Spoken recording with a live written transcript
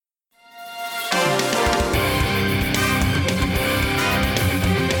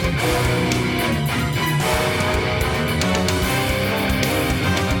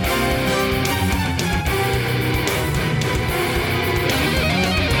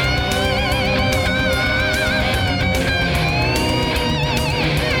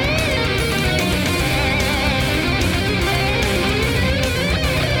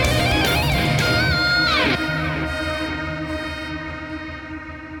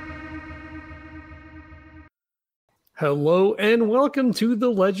Hello and welcome to the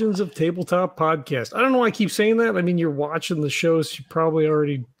Legends of Tabletop podcast. I don't know why I keep saying that. I mean, you're watching the shows. You probably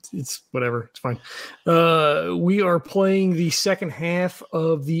already, it's whatever. It's fine. We are playing the second half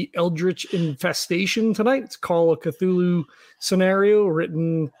of the Eldritch Infestation tonight. It's called a Cthulhu scenario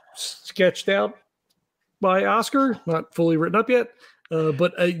written, sketched out by Oscar, not fully written up yet.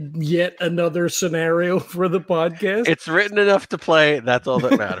 But yet another scenario for the podcast. It's written enough to play. That's all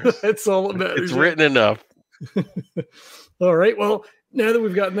that matters. That's all that matters. It's written enough. All right. Well, now that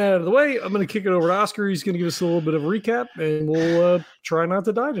we've gotten that out of the way, I'm going to kick it over to Oscar. He's going to give us a little bit of a recap, and we'll try not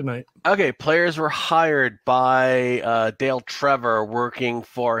to die tonight. Okay. Players were hired by Dale Trevor working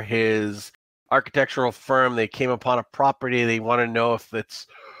for his architectural firm. They came upon a property. They want to know if it's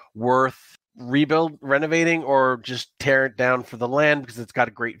worth renovating or just tear it down for the land because it's got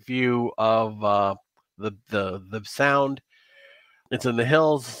a great view of the sound. It's in the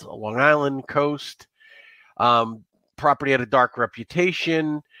hills, Long Island coast. Property had a dark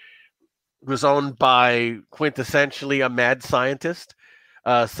reputation. Was owned by quintessentially a mad scientist,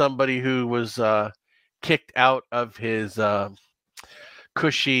 somebody who was kicked out of his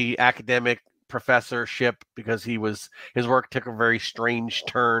cushy academic professorship because his work took a very strange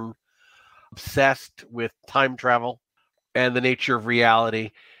turn. Obsessed with time travel and the nature of reality.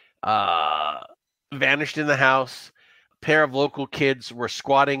 Vanished in the house. A pair of local kids were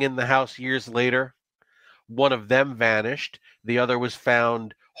squatting in the house years later. One of them vanished. The other was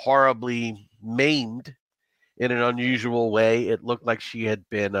found horribly maimed in an unusual way. It looked like she had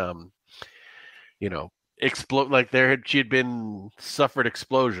been, she had been suffered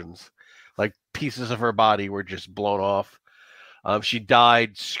explosions. Like pieces of her body were just blown off. She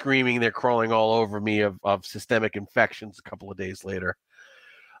died screaming, "They're crawling all over me," of systemic infections a couple of days later.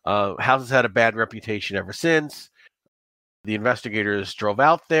 House has had a bad reputation ever since. The investigators drove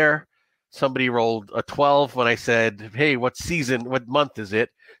out there. Somebody rolled a 12 when I said, "Hey, what month is it?"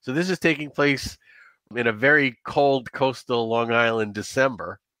 So this is taking place in a very cold coastal Long Island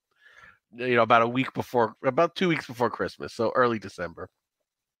December, about 2 weeks before Christmas, so early December.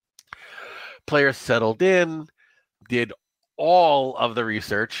 Players settled in, did all of the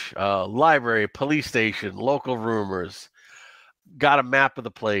research, library, police station, local rumors, got a map of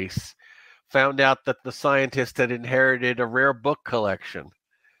the place, found out that the scientist had inherited a rare book collection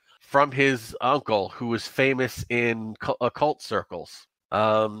from his uncle, who was famous in occult circles.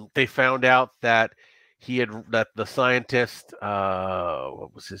 They found out that the scientist,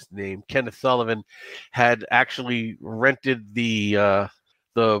 what was his name, Kenneth Sullivan, had actually rented the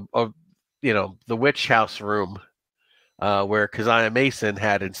witch house room where Keziah Mason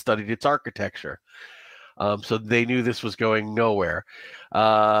had and studied its architecture. So they knew this was going nowhere.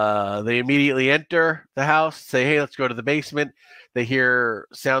 They immediately enter the house, say, "Hey, let's go to the basement." They hear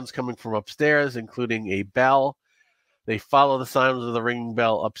sounds coming from upstairs, including a bell. They follow the sounds of the ringing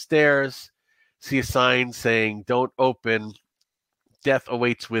bell upstairs, see a sign saying, "Don't open, death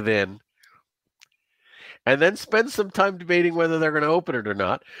awaits within," and then spend some time debating whether they're going to open it or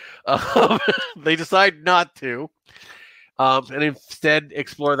not. They decide not to. And instead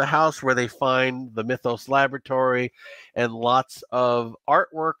explore the house, where they find the Mythos laboratory and lots of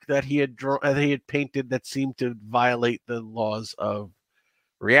artwork that he had painted that seemed to violate the laws of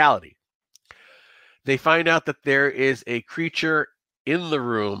reality. They find out that there is a creature in the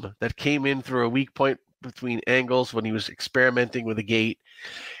room that came in through a weak point between angles when he was experimenting with a gate.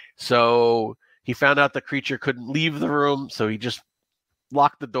 So he found out the creature couldn't leave the room, so he just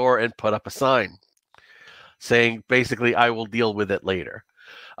locked the door and put up a sign saying, basically, "I will deal with it later."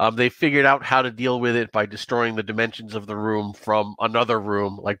 They figured out how to deal with it by destroying the dimensions of the room from another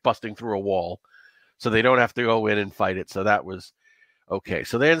room, like busting through a wall, so they don't have to go in and fight it. So that was okay.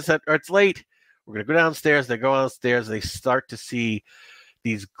 So they said, "It's late. We're going to go downstairs." They go downstairs. They start to see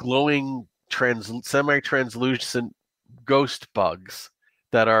these glowing, semi-translucent ghost bugs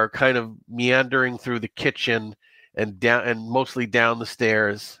that are kind of meandering through the kitchen and down, and mostly down the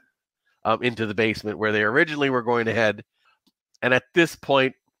stairs. Into the basement where they originally were going to head. And at this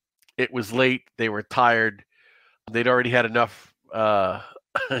point, it was late. They were tired. They'd already had enough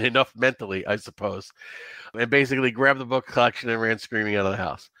mentally, I suppose. And basically grabbed the book collection and ran screaming out of the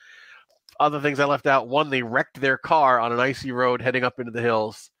house. Other things I left out. One, they wrecked their car on an icy road heading up into the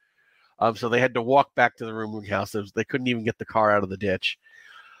hills. So they had to walk back to the rooming house. They couldn't even get the car out of the ditch.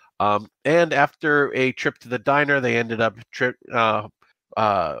 And after a trip to the diner, they ended up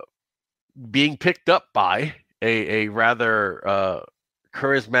being picked up by a rather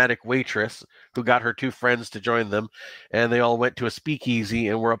charismatic waitress who got her two friends to join them, and they all went to a speakeasy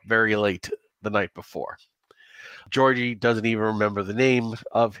and were up very late the night before. Georgie doesn't even remember the name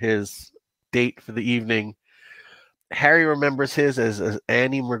of his date for the evening, Harry remembers his as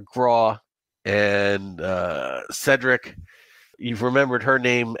Annie McGraw, and Cedric, you've remembered her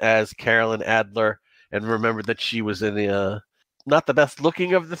name as Carolyn Adler, and remembered that she was in the not the best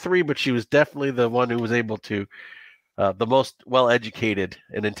looking of the three, but she was definitely the one who was able to the most well educated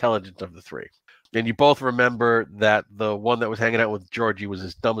and intelligent of the three. And you both remember that the one that was hanging out with Georgie was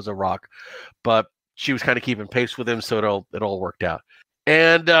as dumb as a rock, but she was kind of keeping pace with him, so it all worked out.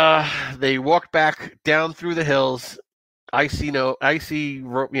 And they walked back down through the hills, through icy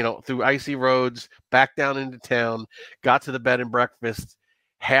roads, back down into town, got to the bed and breakfast,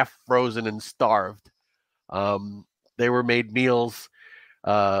 half frozen and starved. They were made meals,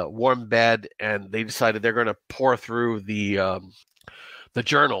 warm bed, and they decided they're going to pour through the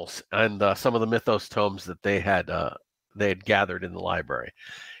journals and some of the mythos tomes that they had gathered in the library.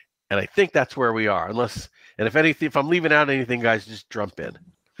 And I think that's where we are. If I'm leaving out anything, guys, just jump in.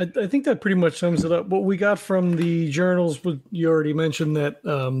 I think that pretty much sums it up. What we got from the journals, you already mentioned that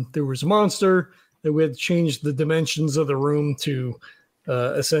there was a monster, that we had to change the dimensions of the room to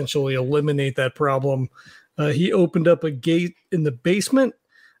essentially eliminate that problem. He opened up a gate in the basement.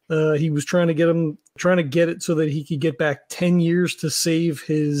 He was trying to get it so that he could get back 10 years to save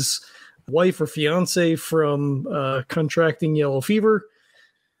his wife or fiance from contracting yellow fever.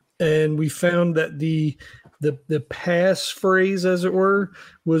 And we found that the passphrase, as it were,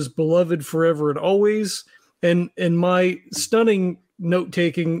 was beloved forever and always. And in my stunning note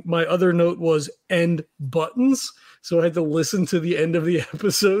taking, my other note was end buttons. So I had to listen to the end of the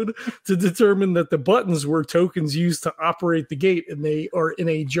episode to determine that the buttons were tokens used to operate the gate, and they are in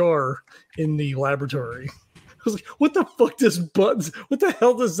a jar in the laboratory. I was like, what the fuck does buttons? What the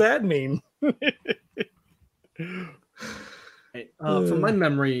hell does that mean? From my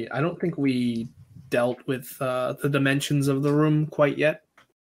memory, I don't think we dealt with the dimensions of the room quite yet.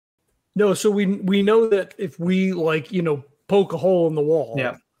 No, so we know that if we poke a hole in the wall,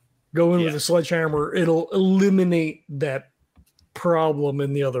 go in with a sledgehammer, it'll eliminate that problem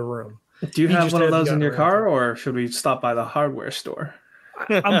in the other room. Do you have one of those in your car, or should we stop by the hardware store?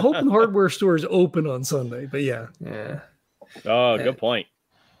 I'm hoping the hardware store is open on Sunday, but yeah. Oh, good point.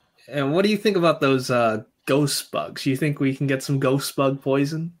 And what do you think about those ghost bugs? You think we can get some ghost bug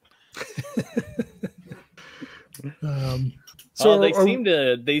poison?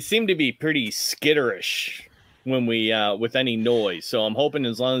 They seem to be pretty skitterish when we with any noise. So I'm hoping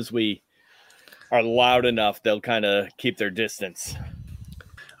as long as we are loud enough, they'll kind of keep their distance.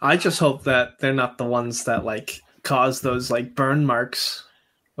 I just hope that they're not the ones that cause those burn marks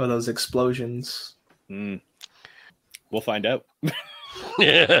or those explosions. We'll find out.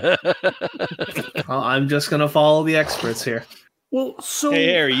 Well, I'm just gonna follow the experts here. Well, so hey,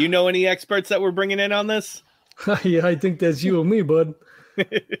 Harry, you know any experts that we're bringing in on this? Yeah, I think that's you and me, bud.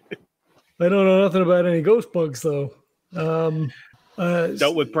 I don't know nothing about any ghost bugs, though.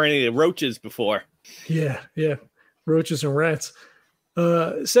 Dealt with plenty of roaches before. Yeah, roaches and rats.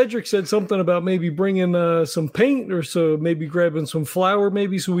 Cedric said something about maybe bringing some paint, or so maybe grabbing some flour,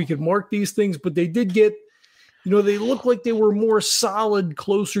 maybe so we could mark these things. But they did get, they look like they were more solid,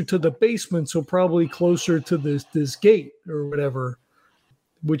 closer to the basement, so probably closer to this gate or whatever,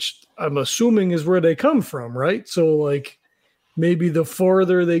 which I'm assuming is where they come from, right? So maybe the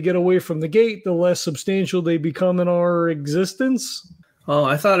farther they get away from the gate, the less substantial they become in our existence. Oh,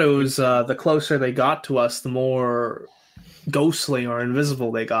 I thought it was the closer they got to us, the more ghostly or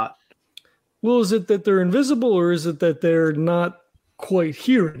invisible they got. Well, is it that they're invisible, or is it that they're not quite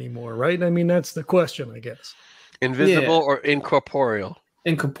here anymore, right? I mean, that's the question, I guess. Invisible or incorporeal?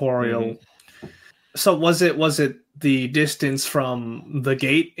 Incorporeal. Mm-hmm. So was it the distance from the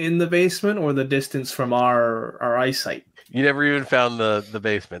gate in the basement, or the distance from our eyesight? You never even found the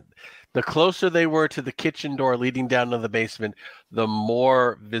basement. The closer they were to the kitchen door leading down to the basement, the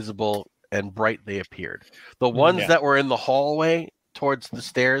more visible and bright they appeared. The ones that were in the hallway towards the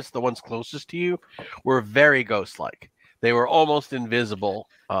stairs, the ones closest to you, were very ghost-like. They were almost invisible.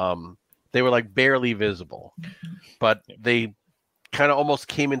 They were barely visible, but they kind of almost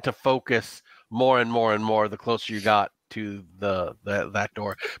came into focus more and more and more the closer you got to that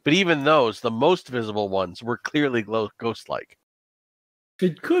door. But even those, the most visible ones, were clearly ghost-like.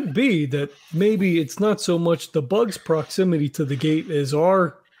 It could be that maybe it's not so much the bug's proximity to the gate as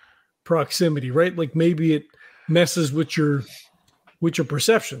our proximity, right? Maybe it messes with your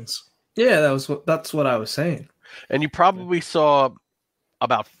perceptions. Yeah, that's what I was saying. And you probably saw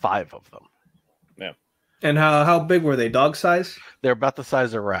about 5 of them. Yeah. And how big were they? Dog size? They're about the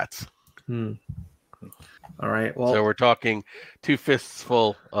size of rats. All right. Well, so we're talking 2 fists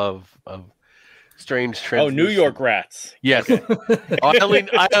full of strange Oh, New York rats. Yes. Okay.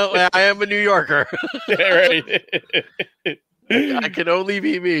 I am a New Yorker. Right. I can only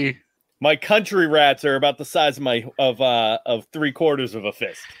be me. My country rats are about the size of my of 3/4 of a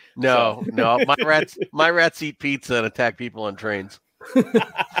fist. No, my rats eat pizza and attack people on trains.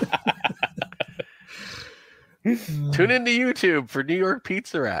 Tune into YouTube for New York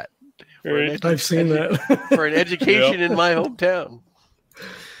Pizza Rat. Right. I've seen that. For an education in my hometown.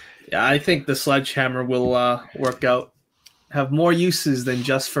 Yeah, I think the sledgehammer will work out. Have more uses than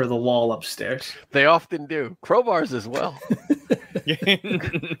just for the wall upstairs. They often do. Crowbars as well.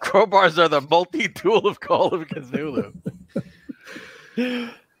 Crowbars are the multi-tool of Call of Cthulhu.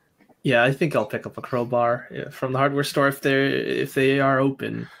 Yeah, I think I'll pick up a crowbar from the hardware store if they are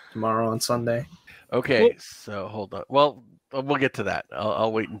open tomorrow on Sunday. Okay, so hold on. Well, we'll get to that.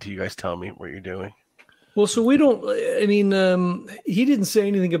 I'll wait until you guys tell me what you're doing. Well, so we don't. I mean, he didn't say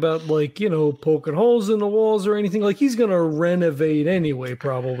anything about poking holes in the walls or anything. Like he's gonna renovate anyway,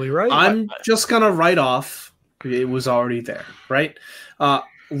 probably, right? I'm just gonna write off. It was already there, right?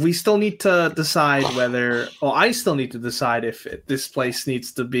 We still need to decide whether. Well, I still need to decide if this place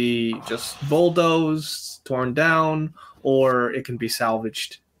needs to be just bulldozed, torn down, or it can be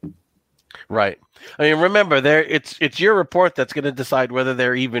salvaged. Right. I mean, remember, it's your report that's going to decide whether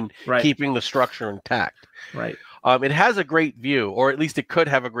they're even Right. keeping the structure intact. Right. It has a great view, or at least it could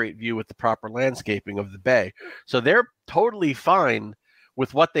have a great view with the proper landscaping of the bay. So they're totally fine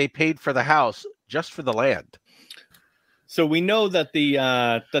with what they paid for the house just for the land. So we know that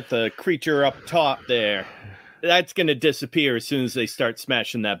the creature up top there, that's going to disappear as soon as they start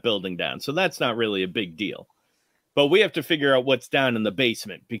smashing that building down. So that's not really a big deal. But we have to figure out what's down in the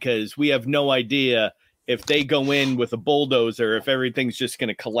basement because we have no idea if they go in with a bulldozer, if everything's just going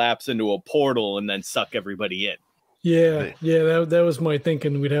to collapse into a portal and then suck everybody in. Yeah. That was my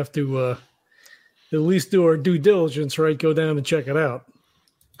thinking. We'd have to at least do our due diligence, right? Go down and check it out.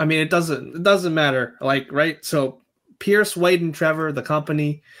 I mean, it doesn't matter. Like, right? So Pierce, Wade, and Trevor, the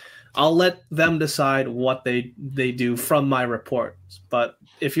company, I'll let them decide what they do from my reports. But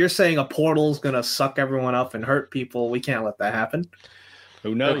if you're saying a portal's gonna suck everyone up and hurt people, we can't let that happen.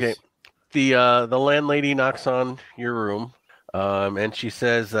 Who knows? Okay. The landlady knocks on your room, and she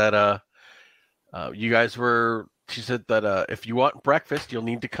says that you guys were. She said that if you want breakfast, you'll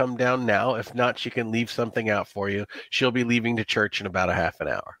need to come down now. If not, she can leave something out for you. She'll be leaving to church in about a half an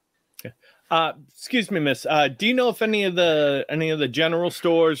hour. Excuse me, miss. Do you know if any of the general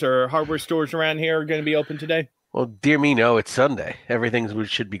stores or hardware stores around here are going to be open today? Well, dear me, no. It's Sunday. Everything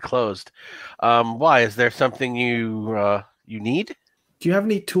should be closed. Why? Is there something you need? Do you have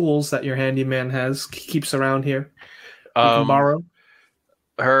any tools that your handyman keeps around here? You Um, can borrow.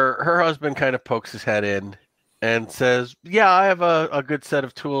 Her husband kind of pokes his head in and says, "Yeah, I have a good set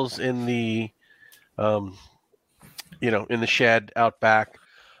of tools in the, in the shed out back.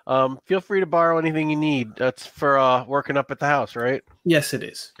 Feel free to borrow anything you need. That's for working up at the house, right?" Yes, it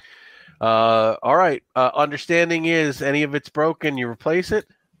is. All right. Understanding is any of it's broken, you replace it.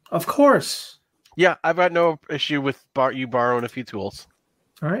 Of course. Yeah, I've got no issue with you borrowing a few tools.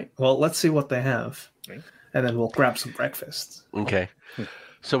 All right. Well, let's see what they have, Okay. and then we'll grab some breakfast. Okay.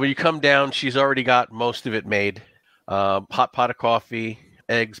 So when you come down, she's already got most of it made. Hot pot of coffee,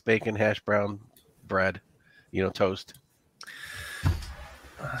 eggs, bacon, hash brown, bread, toast.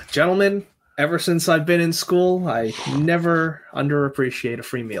 Gentlemen, ever since I've been in school, I never underappreciate a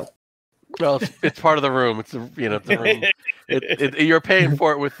free meal. Well, it's part of the room. It's the room. You're paying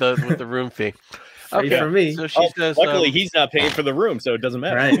for it with the room fee. Free for me. So she says, luckily, he's not paying for the room, so it doesn't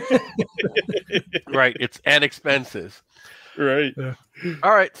matter. Right. right. It's and expenses. Right.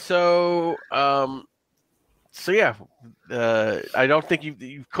 All right. So, yeah. I don't think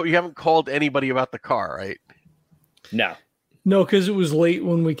you haven't called anybody about the car, right? No. No, because it was late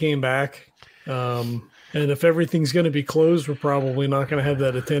when we came back. And if everything's going to be closed, we're probably not going to have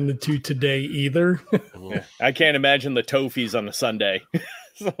that attended to today either. Yeah. I can't imagine the tow fees on a Sunday.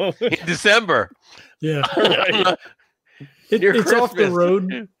 In December. Yeah. Right. It's off the Christmas.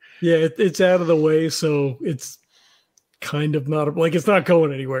 road. Yeah, it's out of the way, so it's kind of not it's not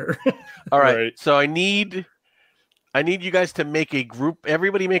going anywhere. All right. Right. So I need you guys to make a group.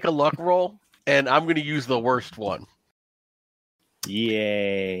 Everybody make a luck roll, and I'm going to use the worst one.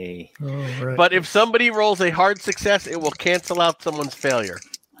 Yay. All right. But if somebody rolls a hard success, it will cancel out someone's failure.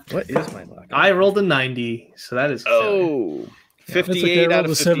 What is my luck? I rolled a 90, so that is. Oh, That's 58 okay, I out rolled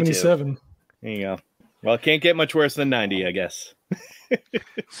of a 52. 77. There you go. Well, it can't get much worse than 90, I guess.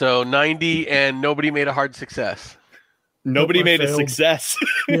 So 90, and nobody made a hard success. Nobody I made a failed. success.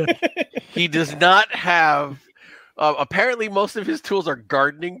 Yeah. He does not have. Apparently, most of his tools are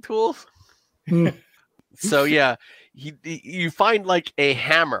gardening tools. So yeah, you find like a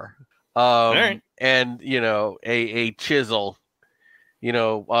hammer, right. and a chisel,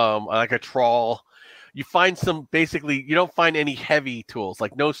 like a trawl. You find some basically. You don't find any heavy tools,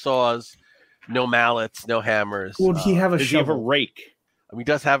 like no saws, no mallets, no hammers. Would he have a Does he have a shovel? rake? I mean, he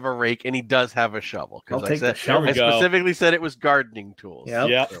does have a rake and he does have a shovel. I'll Because take the I shovel. There we go. specifically said it was gardening tools. Yep.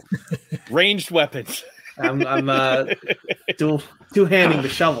 Yep. Ranged weapons. I'm two-handing the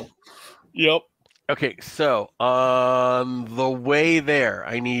shovel. Yep. Okay, so on the way there,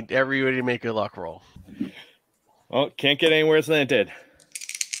 I need everybody to make a luck roll. Oh, can't get any worse than it did.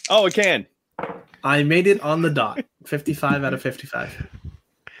 Oh, it can. I made it on the dot. 55 out of 55.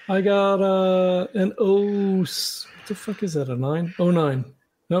 I got an what the fuck is that? A 9? 09.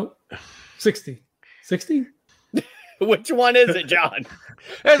 Nope. 60. 60? Which one is it, John?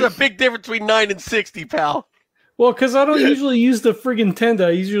 There's a big difference between 9 and 60, pal. Well, because I don't usually use the friggin' tenda.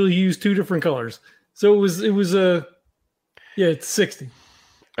 I usually use 2 different colors. So it was it's 60.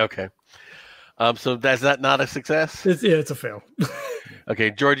 Okay. So is that not a success? It's a fail.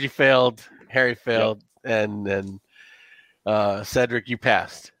 Okay, Georgie failed, Harry failed, and then Cedric, you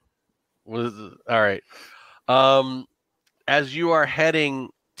passed. All right. As you are heading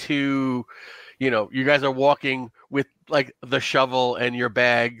to, you guys are walking with like the shovel and your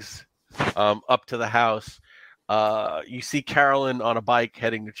bags up to the house. You see Carolyn on a bike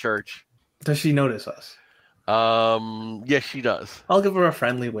heading to church. Does she notice us? Yes, she does. I'll give her a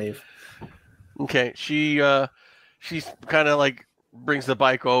friendly wave. Okay, she's kind of like brings the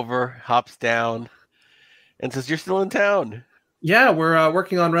bike over, hops down, and says, "You're still in town." Yeah, we're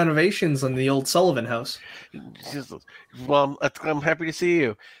working on renovations on the old Sullivan house. She says, "Well, I'm happy to see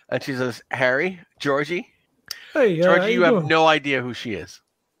you." And she says, "Harry, Georgie, Hey, Georgie, you have no idea who she is."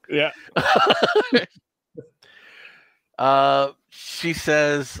 Yeah. She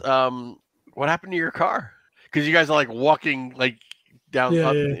says, "What happened to your car?" Because you guys are like walking like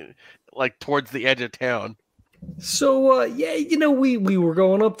down like towards the edge of town. So we were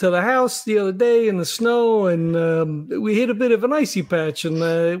going up to the house the other day in the snow, and we hit a bit of an icy patch,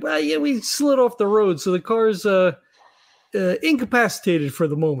 and we slid off the road, so the car's incapacitated for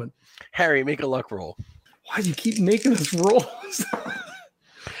the moment. Harry, make a luck roll. Why do you keep making us roll?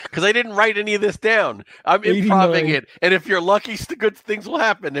 Because I didn't write any of this down. I'm 89. improvising it, and if you're lucky, good things will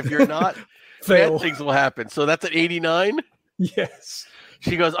happen. If you're not, Fail. bad things will happen. So that's an 89. Yes.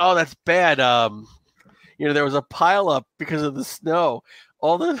 She goes, "Oh, that's bad. There was a pile up because of the snow.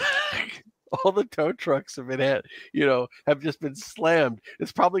 All the tow trucks have have just been slammed.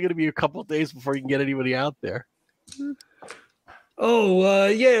 It's probably going to be a couple of days before you can get anybody out there." Oh,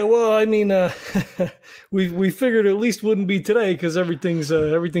 yeah. Well, I mean, we figured at least wouldn't be today because everything's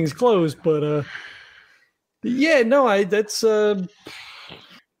closed. But yeah, no, I guess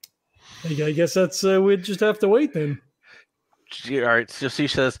that's we'd just have to wait then. All right, so she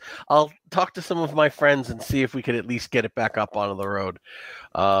says, "I'll talk to some of my friends and see if we could at least get it back up onto the road.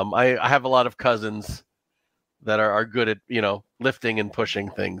 I have a lot of cousins that are good at lifting and pushing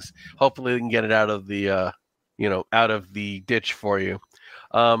things. Hopefully, we can get it out of the ditch for you."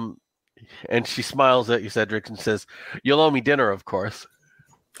 And she smiles at you, Cedric, and says, "You'll owe me dinner, of course."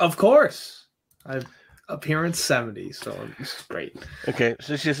 Of course. I've appearance 70, so it's great. Okay,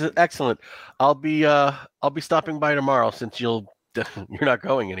 so she says, "Excellent. I'll be stopping by tomorrow since you're not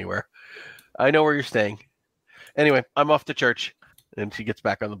going anywhere. I know where you're staying. Anyway, I'm off to church." And she gets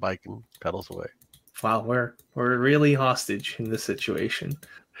back on the bike and pedals away. Wow, we're really hostage in this situation.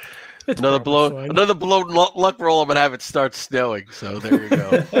 Another luck roll. I'm gonna have it start snowing. So there you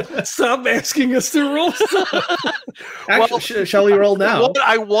go. Stop asking us to roll stuff. Actually, shall we roll now? Well,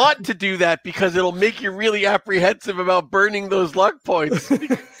 I want to do that because it'll make you really apprehensive about burning those luck points.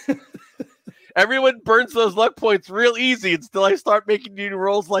 Everyone burns those luck points real easy until I start making you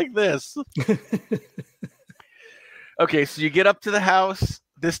rolls like this. Okay, so you get up to the house.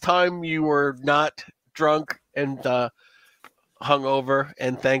 This time you were not drunk and hungover,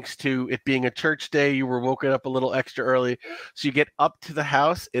 and thanks to it being a church day, you were woken up a little extra early. So you get up to the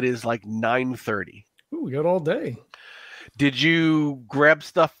house. It is like 9:30. Ooh, we got all day. Did you grab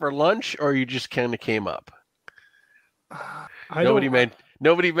stuff for lunch, or you just kind of came up? Nobody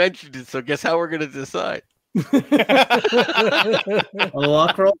mentioned it, so guess how we're going to decide. A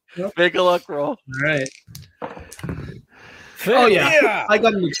luck roll? Make a luck roll. All right. Oh, yeah. I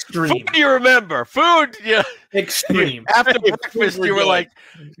got an extreme. Food you remember. Food, yeah. Extreme. After breakfast, you were like,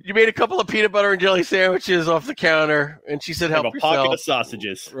 you made a couple of peanut butter and jelly sandwiches off the counter, and she said, "Help a yourself." pocket of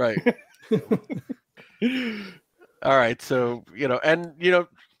sausages. Right. All right, so,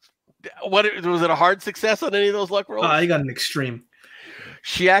 what was it, a hard success on any of those luck rolls? I got an extreme.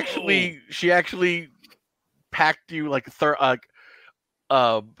 She actually packed you like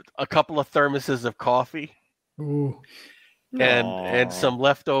a couple of thermoses of coffee. Ooh. And some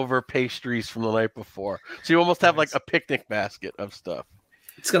leftover pastries from the night before. So you almost have like a picnic basket of stuff.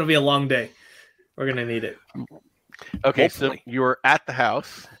 It's going to be a long day. We're going to need it. Okay, Hopefully. so you're at the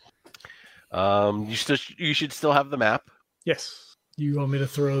house. You should still have the map. Yes. You want me to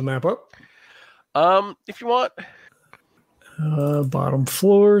throw the map up? If you want. Bottom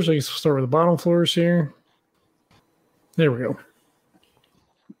floors. I guess we'll start with the bottom floors here. There we go.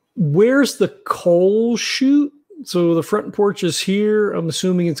 Where's the coal chute? So the front porch is here. I'm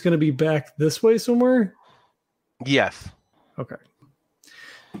assuming it's going to be back this way somewhere? Yes. Okay.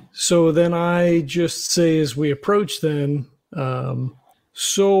 So then I just say as we approach then, do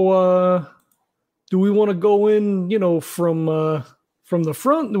we want to go in, from the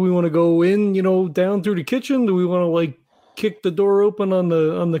front? Do we want to go in, down through the kitchen? Do we want to like kick the door open on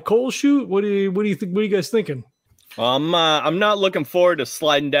the coal chute? What do you think? What are you guys thinking? I'm not looking forward to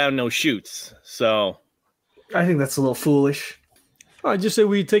sliding down no chutes. So I think that's a little foolish. I just say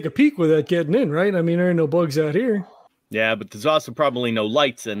we take a peek without getting in, right? I mean, there ain't no bugs out here. yeah, but there's also probably no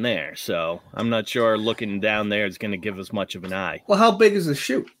lights in there. So I'm not sure looking down there is going to give us much of an eye. Well, how big is the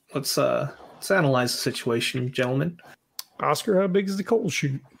chute? Let's analyze the situation, gentlemen. Oscar, how big is the coal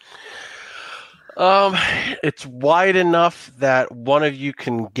chute? It's wide enough that one of you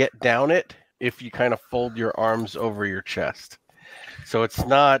can get down it if you kind of fold your arms over your chest. So it's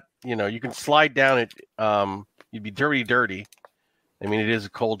not, you can slide down it. You'd be dirty. I mean, it is a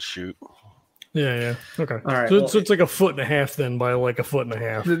cold chute. Yeah. Okay. All right. So it's like 1.5 feet then by like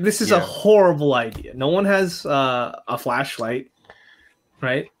 1.5 feet. This is a horrible idea. No one has a flashlight,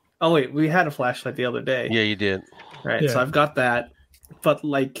 right? Oh, wait. We had a flashlight the other day. Yeah, you did. Right. Yeah. So I've got that. But,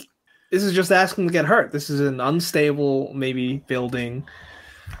 this is just asking to get hurt. This is an unstable, maybe, building.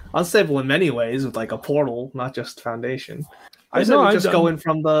 Unstable in many ways with, a portal, not just foundation. I said we just go in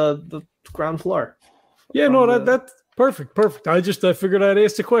from the ground floor. Yeah, that's perfect. I figured I'd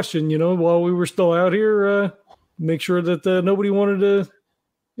ask the question, while we were still out here, make sure that nobody wanted to,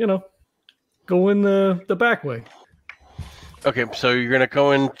 go in the back way. Okay, so you're going to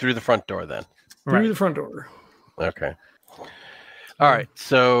go in through the front door then? Through the front door. Okay. All right,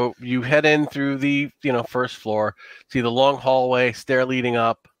 so you head in through the, first floor, see the long hallway, stair leading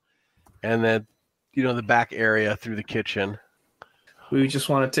up, and then, the back area through the kitchen. We just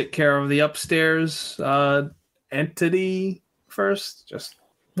want to take care of the upstairs entity first.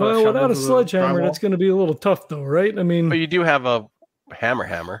 Well, without a sledgehammer, that's going to be a little tough, though, right? I mean, but you do have a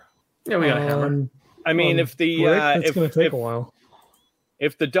hammer. Yeah, we got a hammer. I mean, if it's going to take a while.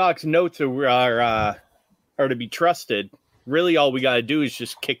 If the doc's notes are to be trusted, really all we got to do is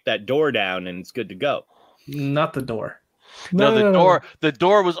just kick that door down, and it's good to go. Not the door. No, the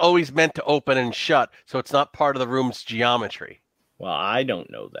door was always meant to open and shut, so it's not part of the room's geometry. Well, I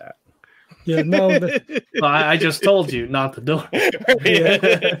don't know that. Yeah, no. Well, I just told you, not the door.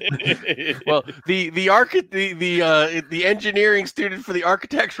 Well, the engineering student for the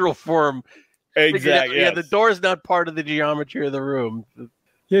architectural firm. Exactly. Yeah, the door is not part of the geometry of the room.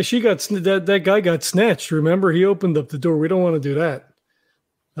 Yeah, that guy got snatched. Remember, he opened up the door. We don't want to do that.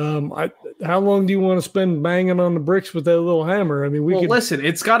 How long do you want to spend banging on the bricks with that little hammer? I mean, listen,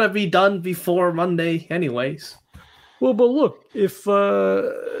 it's got to be done before Monday, anyways. Well, but look, if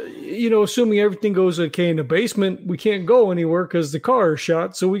assuming everything goes okay in the basement, we can't go anywhere because the car is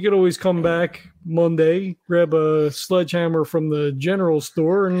shot. So we could always come back Monday, grab a sledgehammer from the general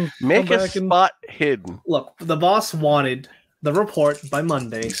store, and make a spot hidden. Look, the boss wanted the report by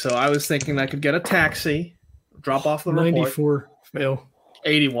Monday, so I was thinking I could get a taxi, drop off the report. 94 fail.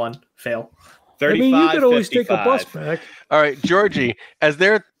 81 fail. 35, I mean, you could always 55. take a bus back. All right, Georgie, as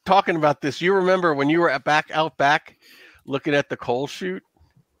they're talking about this, you remember when you were out back looking at the coal chute?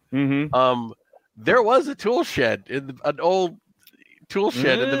 Mm-hmm. There was a tool shed, an old tool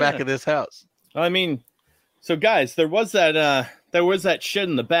shed in the back of this house. I mean, so guys, there was that shed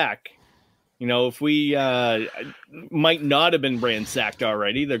in the back. If we might not have been ransacked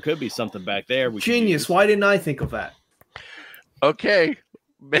already, there could be something back there. Genius! Why didn't I think of that? Okay,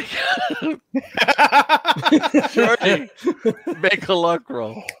 Georgie, make a luck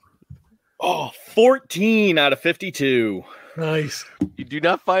roll. 14 out of 52. Nice. You do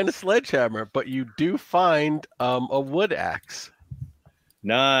not find a sledgehammer, but you do find a wood axe.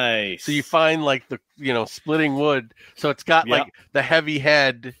 Nice. So you find the splitting wood. So it's got the heavy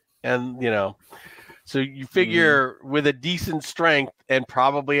head, and so you figure with a decent strength and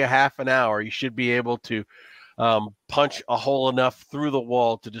probably a half an hour, you should be able to punch a hole enough through the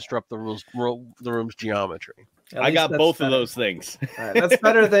wall to disrupt the room's geometry. At I least got that's both of better. those things. All right, that's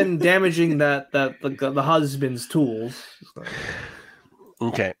better than damaging the husband's tools.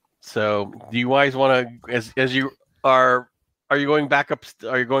 Okay. So do you guys want to, as you are you going back up?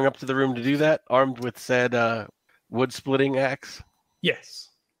 Are you going up to the room to do that, armed with said wood splitting axe? Yes.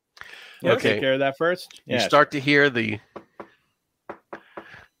 Yeah, Okay. take care of that first. You Yeah, start to hear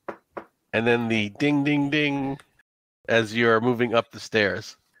and then the ding, ding, ding as you are moving up the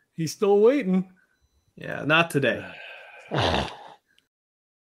stairs. He's still waiting. Yeah, not today.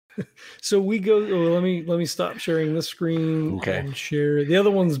 So we go. Oh, let me stop sharing this screen Okay. and share the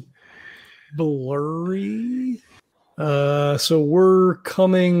other one's blurry. So we're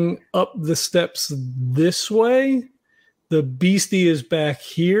coming up the steps this way. The beastie is back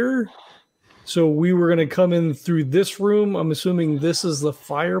here. So we were going to come in through this room. I'm assuming this is the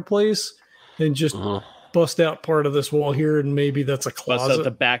fireplace, and just bust out part of this wall here, and maybe that's a closet. Bust out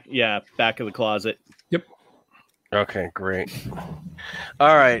the back. Yeah, back of the closet. Yep. Okay, great.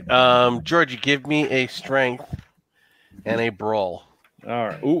 All right, Georgie, give me a strength and a brawl. All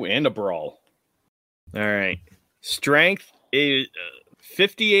right. Ooh, and a brawl. All right. Strength is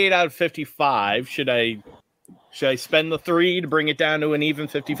 58 out of 55. Should I spend the 3 to bring it down to an even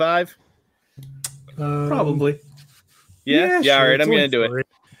 55? Probably. Yeah. sure, All right. it's I'm going to only do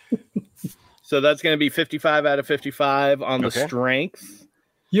it. So that's going to be 55 out of 55 on the strength.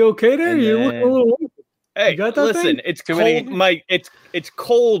 You okay there? And You then- look a little. Hey, You got that listen, thing? it's Too cold. many- It's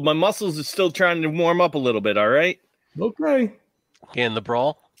cold. My muscles are still trying to warm up a little bit. All right. Okay. And the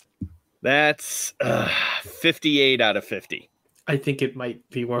brawl? That's 58 out of 50. I think it might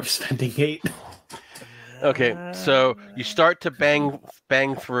be worth spending 8. Okay, so you start to bang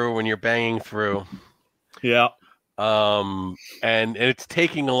through when you're banging through. Yeah. And it's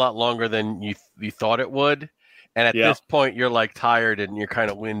taking a lot longer than you thought it would. And at Yeah. this point, you're like tired and you're kind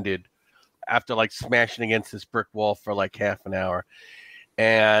of winded after like smashing against this brick wall for like half an hour.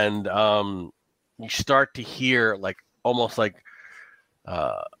 And you start to hear like almost like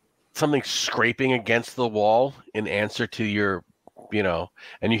something scraping against the wall in answer to your,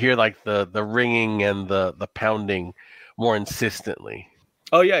 and you hear like the ringing and the pounding more insistently.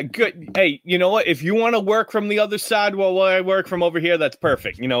 Oh yeah, good. Hey, you know what? If you want to work from the other side while I work from over here, that's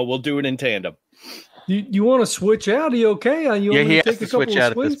perfect. We'll do it in tandem. You want to switch out? Are you okay? You Yeah, want me he to has take to a couple switch of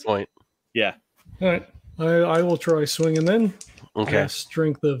out at swings? this point. Yeah. All right. I will try swinging then. Okay.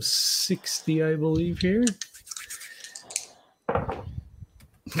 Strength of 60, I believe here.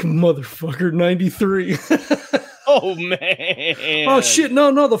 Motherfucker, 93. Oh man. Oh shit!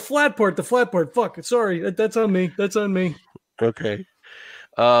 No, the flat part. Fuck. Sorry, that's on me. Okay.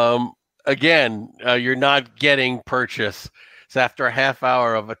 Again, you're not getting purchase. So after a half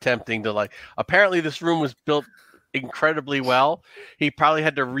hour of attempting to apparently this room was built incredibly well. He probably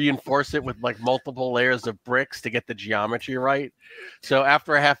had to reinforce it with multiple layers of bricks to get the geometry right. So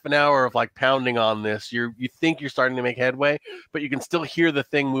after a half an hour of pounding on this, you think you're starting to make headway, but you can still hear the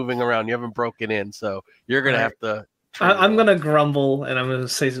thing moving around. You haven't broken in, so you're gonna have to. I'm gonna grumble and I'm gonna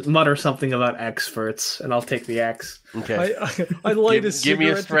mutter something about experts, and I'll take the X. Okay. I light a Give me a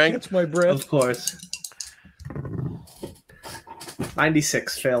cigarette to strength. catch my breath. Of course.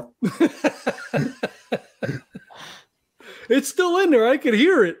 96 fail. It's still in there. I could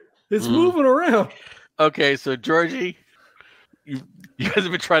hear it. It's moving around. Okay, so Georgie, you guys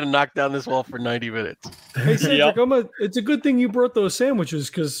have been trying to knock down this wall for 90 minutes. Hey, Cedric, it's a good thing you brought those sandwiches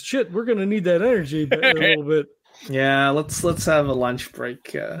because shit, we're gonna need that energy a little bit. Yeah, let's have a lunch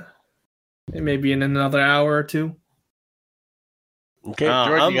break. Maybe in another hour or two. Okay,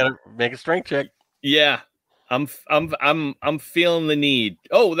 Georgie, you gotta make a strength check. Yeah. I'm feeling the need.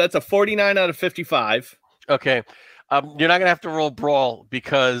 Oh, that's a 49 out of 55. Okay. You're not gonna have to roll brawl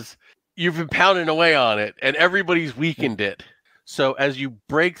because you've been pounding away on it and everybody's weakened it. So as you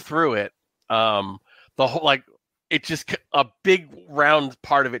break through it, the whole it just a big round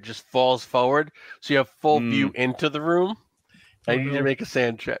part of it just falls forward. So you have full view into the room. I need you to make a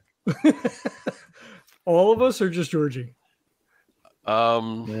sand check. All of us or just Georgie?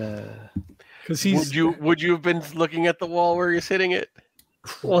 Because would you have been looking at the wall where you're hitting it?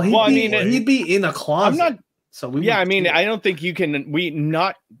 Well, he'd be in a closet. I'm not. So we. Yeah, I mean, I don't think you can. We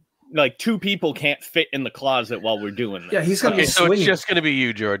not two people can't fit in the closet while we're doing this. Yeah, he's gonna. Okay, so it's just gonna be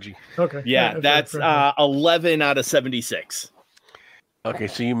you, Georgie. Okay. Yeah, that's 11 out of 76. Okay,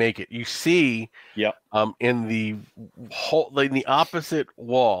 so you make it. You see, in the in the opposite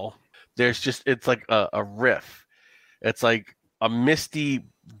wall, there's it's like a riff. It's like a misty,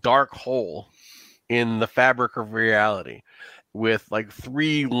 dark hole in the fabric of reality, with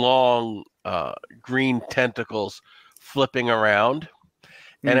 3 long green tentacles flipping around,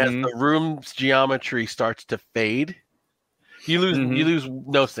 And as the room's geometry starts to fade, you lose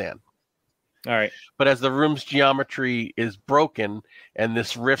no sand. All right. But as the room's geometry is broken and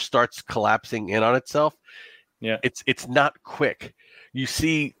this rift starts collapsing in on itself, it's not quick. You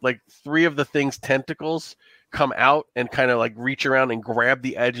see like 3 of the thing's tentacles come out and kind of like reach around and grab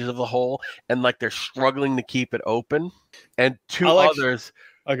the edges of the hole, and like they're struggling to keep it open. And 2 others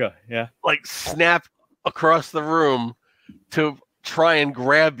like snap across the room to try and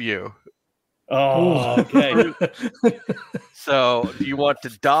grab you. Oh, okay. So do you want to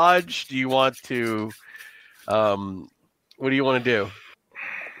dodge? Do you want to what do you want to do?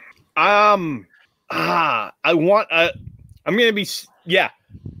 I'm gonna be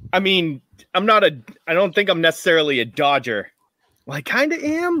I mean, I don't think I'm necessarily a dodger. Well, I kind of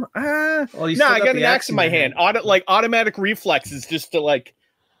am. I got an axe in my hand. Automatic reflexes just to like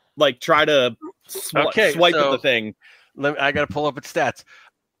try to swipe at the thing. I gotta pull up its stats.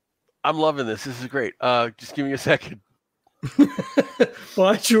 I'm loving this. This is great. Just give me a second.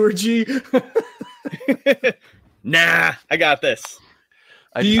 Why, Georgie? Nah, I got this.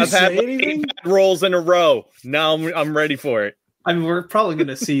 I've had 8 bad rolls in a row. Now I'm ready for it. I mean, we're probably going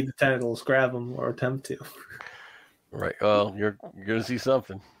to see the tentacles grab him or attempt to. Right. Well, you're going to see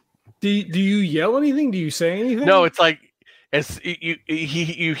something. Do you yell anything? Do you say anything? No, it's like as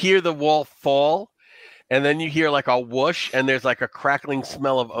you hear the wall fall, and then you hear like a whoosh, and there's like a crackling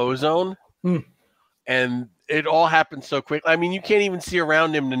smell of ozone, and it all happens so quick. I mean, you can't even see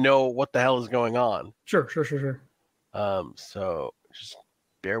around him to know what the hell is going on. Sure. So just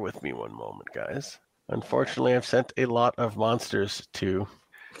bear with me one moment, guys. Unfortunately, I've sent a lot of monsters to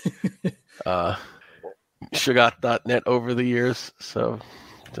Shagat.net over the years, so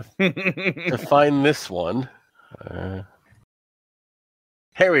to find this one,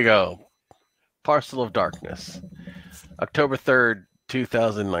 here we go. Parcel of Darkness, October 3rd,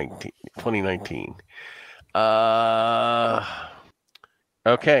 2019.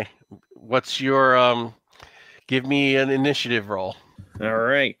 Okay, what's your give me an initiative roll. All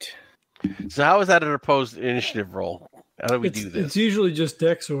right. So how is that an opposed initiative roll? How do we do this? It's usually just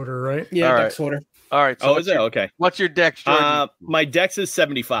dex order, right? Yeah, dex order. All right. So is it? Okay. What's your dex, Jordan? My dex is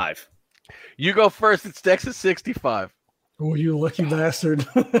 75. You go first. Its dex is 65. Oh, you lucky bastard.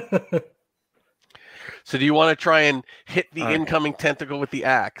 So do you want to try and hit the incoming tentacle with the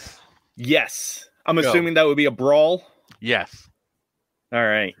axe? Yes. I'm assuming that would be a brawl? Yes. All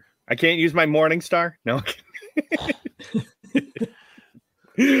right. I can't use my Morning Star? No.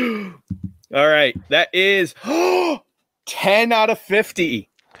 All right. That is 10 out of 50.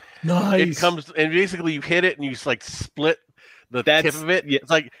 Nice. It comes, and basically you hit it and you just like split the tip of it. It's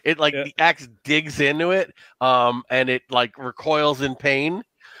like the axe digs into it, and it like recoils in pain,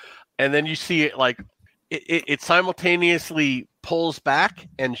 and then you see it like it simultaneously pulls back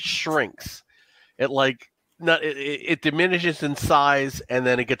and shrinks. It diminishes in size, and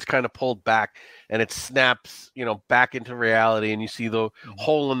then it gets kind of pulled back, and it snaps, back into reality, and you see the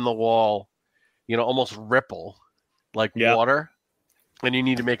hole in the wall, almost ripple like water, and you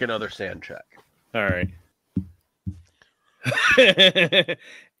need to make another sand check. All right.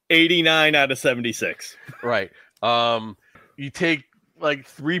 89 out of 76. Right. You take like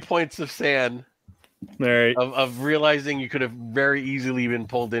 3 points of sand. All right. Of realizing you could have very easily been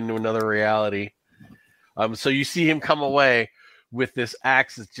pulled into another reality. So you see him come away with this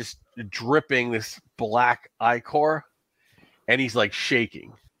axe that's just dripping this black ichor, and he's like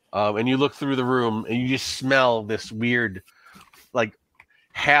shaking. And you look through the room and you just smell this weird, like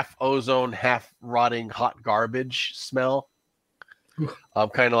half ozone, half rotting hot garbage smell.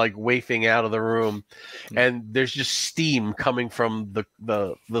 Kind of like wafting out of the room, and there's just steam coming from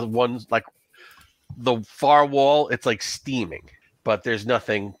the ones like the far wall. It's like steaming, but there's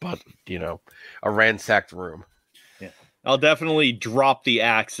nothing but a ransacked room. Yeah, I'll definitely drop the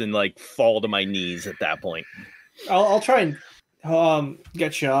axe and like fall to my knees at that point. I'll try and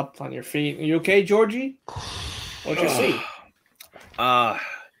get you up on your feet. Are you okay, Georgie? What'd you see? Man,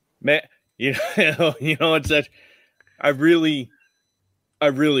 it's that I really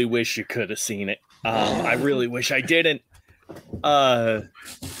wish you could have seen it. I really wish I didn't. I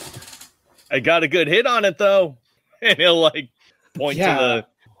got a good hit on it though, and he'll like point to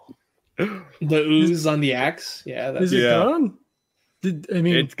the ooze on the axe. Yeah, is it gone?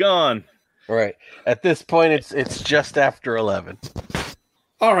 It's gone. Right. At this point, it's just after 11.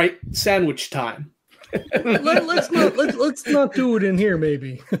 All right, sandwich time. let's not do it in here,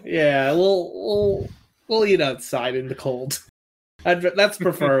 maybe. Yeah, we'll eat outside in the cold. That's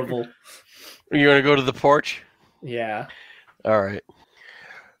preferable. You want to go to the porch? Yeah. All right.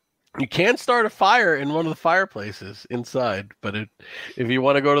 You can start a fire in one of the fireplaces inside, but if you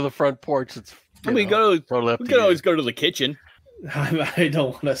want to go to the front porch, it's We totally up could to you. always go to the kitchen. I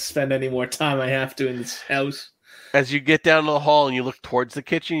don't want to spend any more time I have to in this house. As you get down to the hall and you look towards the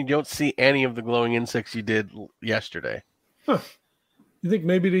kitchen, you don't see any of the glowing insects you did yesterday. Huh. You think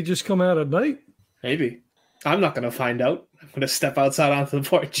maybe they just come out at night? Maybe. I'm not going to find out. I'm going to step outside onto the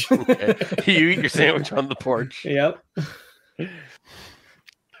porch. Okay. You eat your sandwich on the porch. Yep.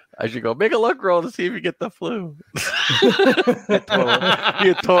 I should go make a luck roll to see if you get the flu.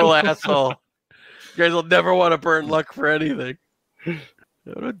 You total asshole. You guys will never want to burn luck for anything. I'm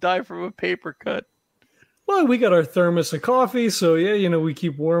going to die from a paper cut. Well, we got our thermos of coffee, so yeah, we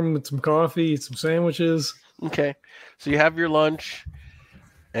keep warm with some coffee, eat some sandwiches. Okay. So you have your lunch,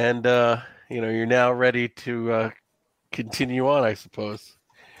 and you're now ready to continue on, I suppose.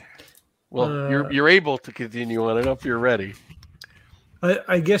 Well, you're able to continue on. I don't know if you're ready.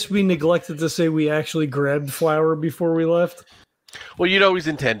 I guess we neglected to say we actually grabbed flour before we left. Well, you'd always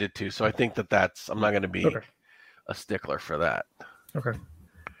intended to, so I think I'm not going to be a stickler for that. Okay.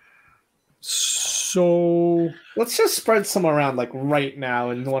 So let's just spread some around like right now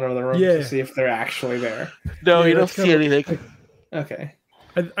in one of the rooms to see if they're actually there. No, you don't see anything. Okay.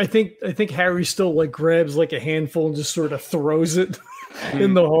 I think Harry still like grabs like a handful and just sort of throws it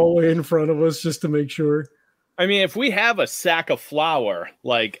in the hallway in front of us just to make sure. I mean, if we have a sack of flour,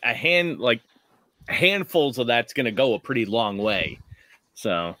 handfuls of that's going to go a pretty long way.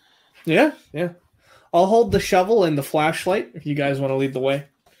 So, yeah. I'll hold the shovel and the flashlight if you guys want to lead the way.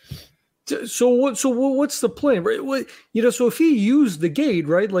 So what's the plan? Right? So if he used the gate,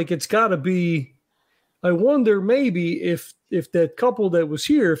 right? Like it's got to be. I wonder maybe if that couple that was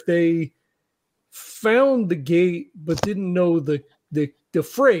here, if they found the gate but didn't know the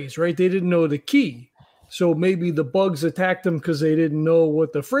phrase, right? They didn't know the key. So maybe the bugs attacked them because they didn't know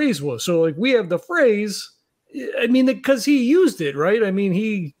what the phrase was. So like we have the phrase, I mean, because he used it, right? I mean,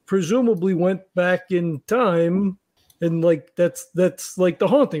 he presumably went back in time and like that's like the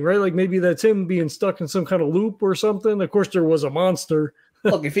haunting, right? Like maybe that's him being stuck in some kind of loop or something. Of course, there was a monster.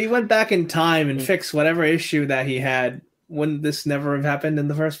 Look, if he went back in time and fixed whatever issue that he had, wouldn't this never have happened in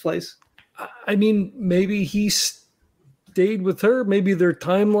the first place? I mean, maybe he stayed with her. Maybe their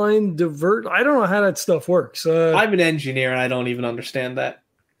timeline divert. I don't know how that stuff works. I'm an engineer and I don't even understand that.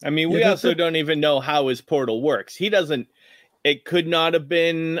 I mean, we also don't even know how his portal works. He doesn't. It could not have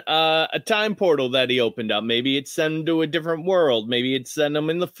been a time portal that he opened up. Maybe it sent him to a different world. Maybe it sent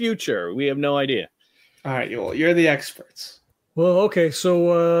him in the future. We have no idea. All right, well, you're the experts. Well, okay,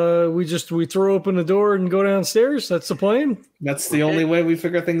 so we throw open the door and go downstairs. That's the plan. That's the only way we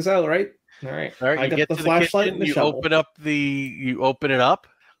figure things out, right? All right. I get get the to flashlight the kitchen, and the you shovel. open it up.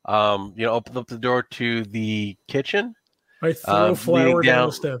 Open up the door to the kitchen. I throw flour down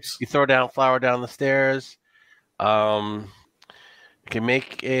the steps. You throw down flour down the stairs. You can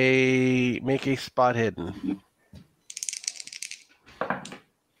make a spot hidden.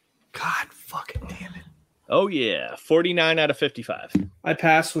 God fucking damn it. Oh, yeah. 49 out of 55. I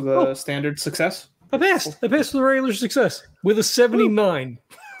pass with a standard success. I passed with a regular success with a 79.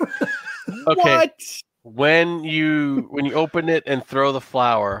 Okay. What? When you open it and throw the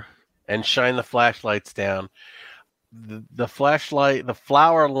flour and shine the flashlights down, the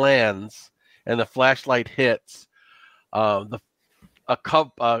flour lands and the flashlight hits a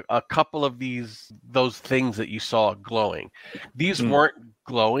couple of those things that you saw glowing. These weren't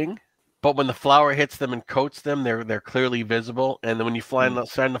glowing, but when the flour hits them and coats them, they're clearly visible. And then when you shine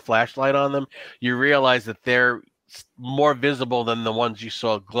the flashlight on them, you realize that they're more visible than the ones you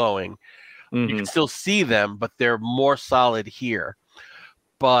saw glowing. You can still see them, but they're more solid here.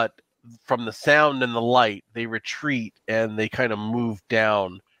 But from the sound and the light, they retreat and they kind of move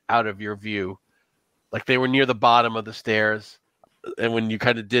down out of your view. Like they were near the bottom of the stairs. And when you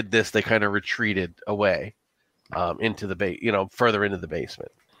kind of did this, they kind of retreated away into the further into the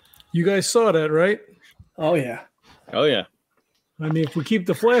basement. You guys saw that, right? Oh, yeah. Oh, yeah. I mean, if we keep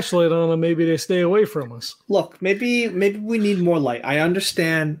the flashlight on them, maybe they stay away from us. Look, maybe we need more light. I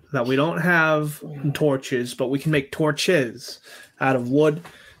understand that we don't have torches, but we can make torches out of wood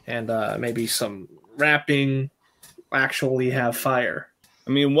and maybe some wrapping actually have fire. I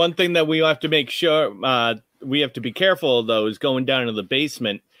mean, one thing that we have to make sure we have to be careful of, though, is going down to the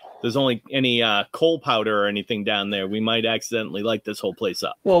basement. There's only any coal powder or anything down there. We might accidentally light this whole place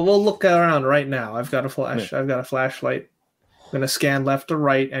up. Well, we'll look around right now. I've got a flash. I've got a flashlight. I'm gonna scan left or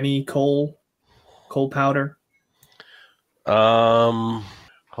right. Any coal powder? Hold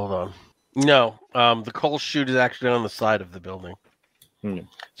on. No, the coal chute is actually on the side of the building,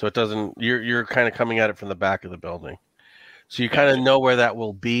 so it doesn't. You're kind of coming at it from the back of the building, so you kind of know where that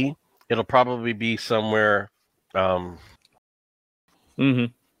will be. It'll probably be somewhere. Mm-hmm.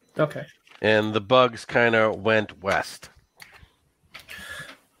 Okay. And the bugs kind of went west.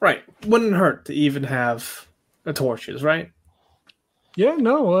 Right. Wouldn't hurt to even have torches, right? Yeah,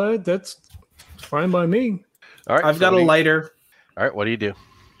 no, that's fine by me. All right. I've got a lighter. All right. What do you do?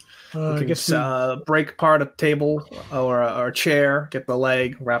 I We guess can break apart a table or a chair, get the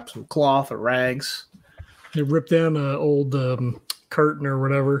leg, wrap some cloth or rags. they rip down an old curtain or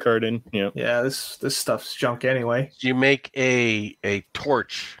whatever. Curtain. Yeah. Yeah, this stuff's junk anyway. Do you make a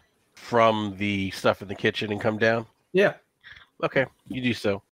torch from the stuff in the kitchen and come down? Yeah. Okay, you do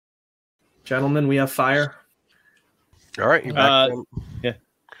so. Gentlemen, we have fire. All right, you're back. Yeah.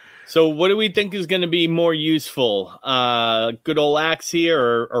 So what do we think is going to be more useful? Good old axe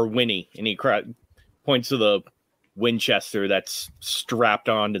here or Winnie? And he points to the Winchester that's strapped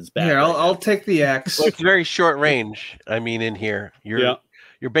on his back. Here, I'll take the axe. Well, it's very short range. I mean, in here, you're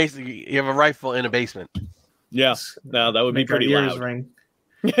basically you have a rifle in a basement. Yeah. No, that would be Make our pretty ears loud. ring.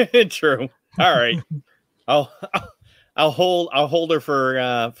 True. All right. I'll hold her for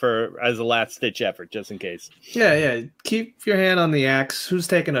as a last ditch effort, just in case. Yeah. Keep your hand on the axe. Who's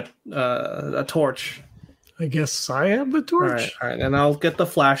taking a torch? I guess I have the torch. All right. And I'll get the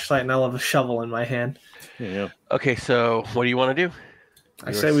flashlight and I'll have a shovel in my hand. Yeah. Okay, so what do you want to do?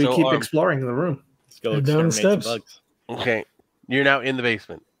 I say we keep exploring the room. Let's go Head down the exterminate some steps. bugs. Okay, you're now in the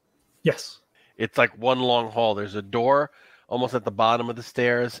basement. Yes. It's like one long hall. There's a door almost at the bottom of the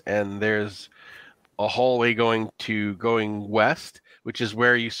stairs, and there's a hallway going west, which is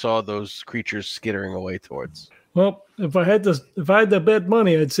where you saw those creatures skittering away towards. Well, if I had to bet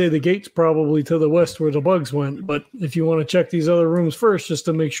money, I'd say the gate's probably to the west where the bugs went. But if you want to check these other rooms first, just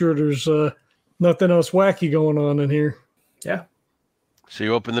to make sure there's nothing else wacky going on in here. Yeah. So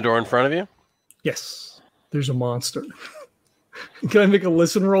you open the door in front of you? Yes. There's a monster. Can I make a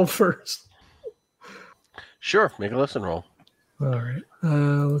listen roll first? Sure, make a listen roll. All right.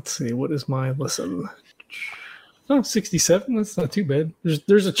 Let's see. What is my listen? Oh, 67. That's not too bad.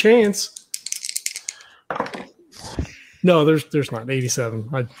 There's a chance. No, there's not.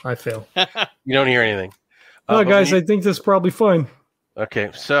 87. I fail. You don't hear anything. Oh, guys, I think this is probably fine. Okay,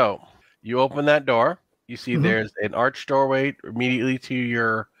 so you open that door. You see there's an arched doorway immediately to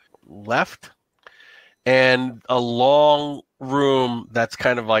your left, and a long room that's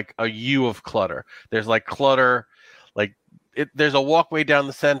kind of like a U of clutter. There's like clutter, there's a walkway down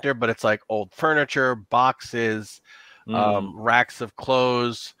the center, but it's like old furniture, boxes, racks of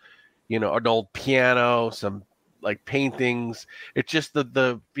clothes, an old piano, some like paintings. It's just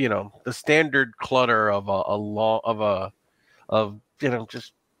the standard clutter of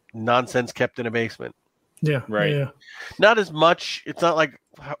just nonsense kept in a basement. Yeah. Right. Yeah. Not as much. It's not like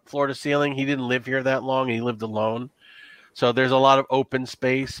floor to ceiling. He didn't live here that long. He lived alone. So there's a lot of open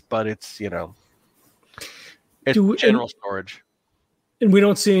space, but it's general storage. And we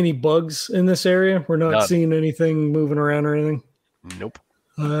don't see any bugs in this area. We're not seeing anything moving around or anything. Nope.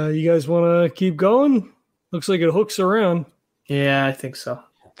 You guys want to keep going? Looks like it hooks around. Yeah, I think so.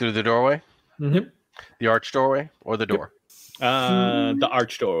 Through the doorway? Mm-hmm. The arch doorway or the door? The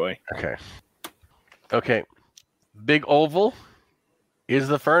arch doorway. Okay. Big oval is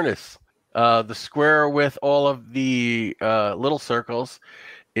the furnace. The square with all of the little circles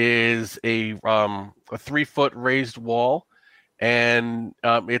is a 3-foot raised wall, and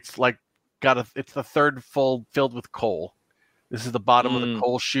it's like it's the third filled with coal. This is the bottom of the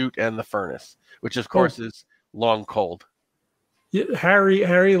coal chute and the furnace, which of course is long cold. Yeah,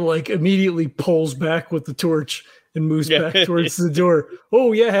 Harry like immediately pulls back with the torch and moves back towards the door.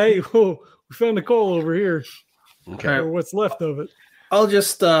 Oh yeah, hey, we found the coal over here. Okay. Or what's left of it. I'll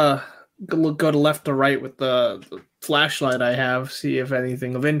just go to left to right with the flashlight I have, see if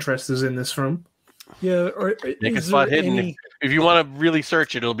anything of interest is in this room. Yeah, or make a spot hidden. If you want to really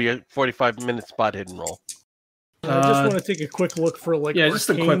search it, it'll be a 45-minute spot hidden roll. I just want to take a quick look for just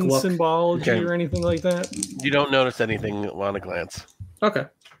a quick look. symbology or anything like that. You don't notice anything on a glance. Okay.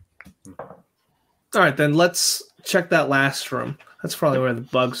 All right, then let's check that last room. That's probably where the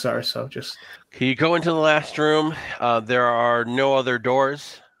bugs are. So just you go into the last room. There are no other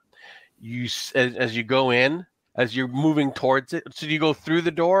doors. As you go in, as you're moving towards it. So do you go through the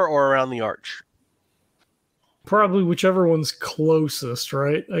door or around the arch? Probably whichever one's closest,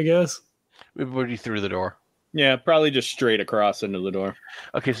 right? I guess. Maybe through the door. Yeah, probably just straight across into the door.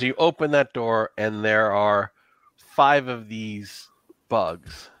 Okay, so you open that door, and there are 5 of these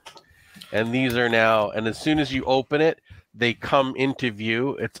bugs. And these are now, and as soon as you open it, they come into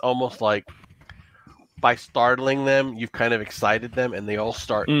view. It's almost like by startling them, you've kind of excited them, and they all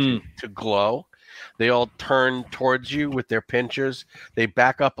start to glow. They all turn towards you with their pinchers. They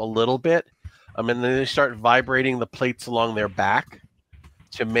back up a little bit, and then they start vibrating the plates along their back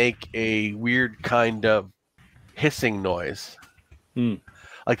to make a weird kind of hissing noise.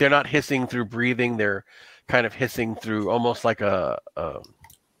 Like they're not hissing through breathing; they're kind of hissing through almost like the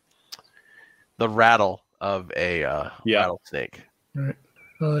rattle of a rattlesnake. All right.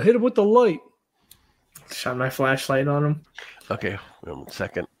 Hit him with the light. Shine my flashlight on him. Okay, 1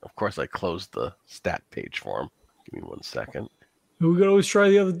 second. Of course, I closed the stat page for him. Give me 1 second. We could always try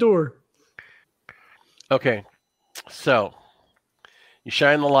the other door. Okay, so you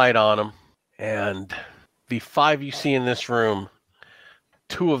shine the light on him, and the 5 you see in this room,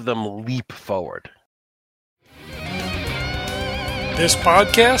 2 of them leap forward. This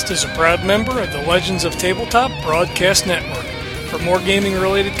podcast is a proud member of the Legends of Tabletop Broadcast Network. For more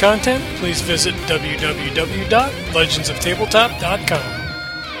gaming-related content, please visit www.legendsoftabletop.com.